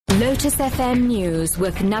Lotus FM News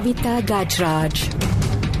with NAVITHA GAJRAJ.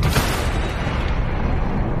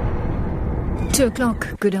 2 o'clock,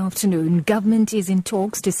 good afternoon. Government is in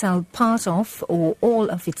talks to sell part of or all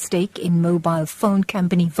of its stake in mobile phone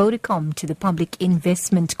company Vodacom to the Public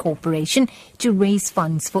Investment Corporation to raise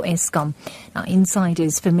funds for Eskom. Now,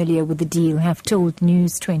 insiders familiar with the deal have told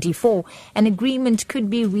News 24 an agreement could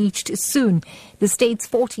be reached soon. The state's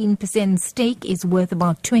 14% stake is worth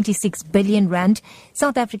about 26 billion rand.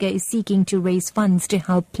 South Africa is seeking to raise funds to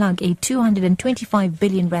help plug a 225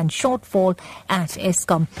 billion rand shortfall at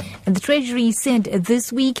Eskom. And the Treasury said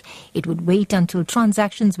this week it would wait until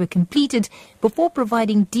transactions were completed before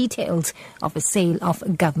providing details of a sale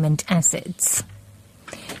of government assets.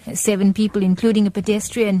 7 people, including a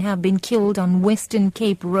pedestrian, have been killed on Western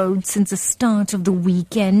Cape Road since the start of the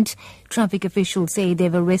weekend. Traffic officials say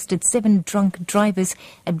they've arrested 7 drunk drivers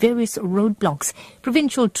at various roadblocks.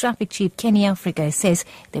 Provincial Traffic Chief Kenny Africa says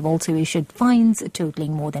they've also issued fines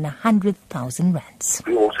totaling more than 100,000 rands.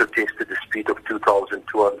 We also tested the speed of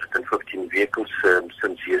 2,215 vehicles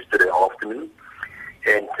since yesterday afternoon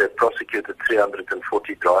and prosecuted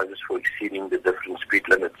 340 drivers for exceeding the different speed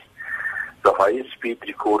limits. The highest speed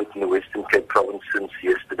recorded in the Western Cape province since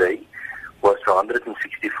yesterday was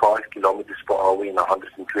 165 kilometers per hour in a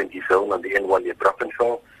 120 zone on the N1 near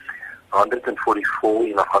Brackenfell, 144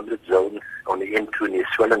 in a 100 zone on the N2 near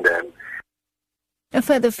Swellendam.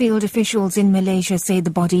 Further field officials in Malaysia say the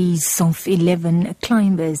bodies of 11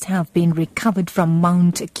 climbers have been recovered from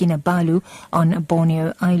Mount Kinabalu on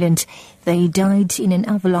Borneo Island. They died in an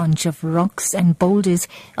avalanche of rocks and boulders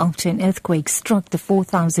after an earthquake struck the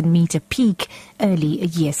 4,000-meter peak early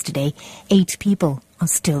yesterday. 8 people are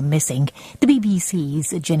still missing. The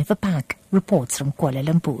BBC's Jennifer Pack reports from Kuala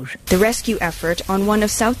Lumpur. The rescue effort on one of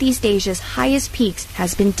Southeast Asia's highest peaks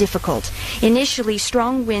has been difficult. Initially,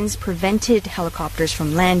 strong winds prevented helicopters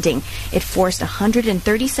from landing. It forced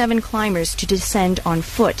 137 climbers to descend on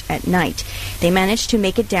foot at night. They managed to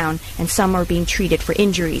make it down, and some are being treated for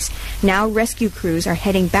injuries. Now rescue crews are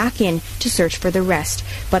heading back in to search for the rest.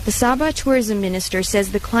 But the Sabah tourism minister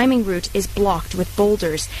says the climbing route is blocked with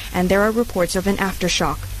boulders, and there are reports of an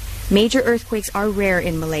aftershock. Major earthquakes are rare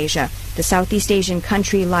in Malaysia. The Southeast Asian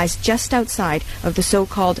country lies just outside of the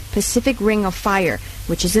so-called Pacific Ring of Fire,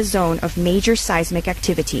 which is a zone of major seismic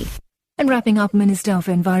activity. And wrapping up, Minister of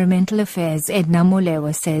Environmental Affairs Edna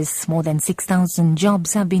Molewa says more than 6,000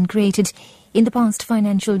 jobs have been created in the past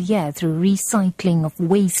financial year through recycling of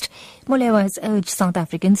waste. Molewa has urged South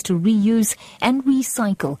Africans to reuse and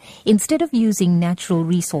recycle instead of using natural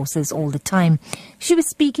resources all the time. She was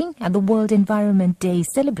speaking at the World Environment Day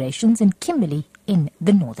celebrations in Kimberley in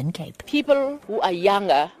the Northern Cape. People who are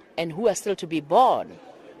younger and who are still to be born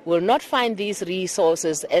will not find these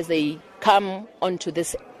resources as they come onto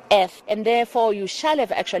this earth, and therefore you shall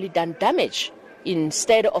have actually done damage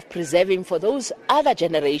instead of preserving for those other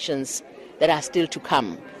generations that are still to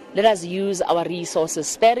come. Let us use our resources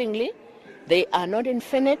sparingly. They are not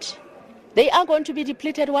infinite. They are going to be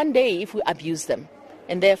depleted one day if we abuse them.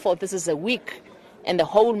 And therefore, this is a week and the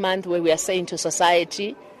whole month where we are saying to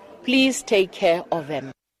society, please take care of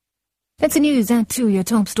them. That's the news. Add to your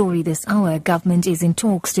top story this hour. Government is in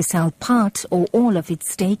talks to sell part or all of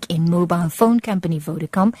its stake in mobile phone company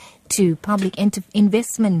Vodacom to Public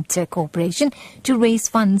Investment Corporation to raise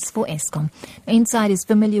funds for Eskom. Insiders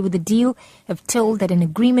familiar with the deal have told that an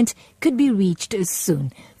agreement could be reached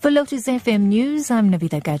soon. For Lotus FM News, I'm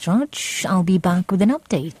NAVITHA GAJRAJ. I'll be back with an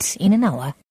update in an hour.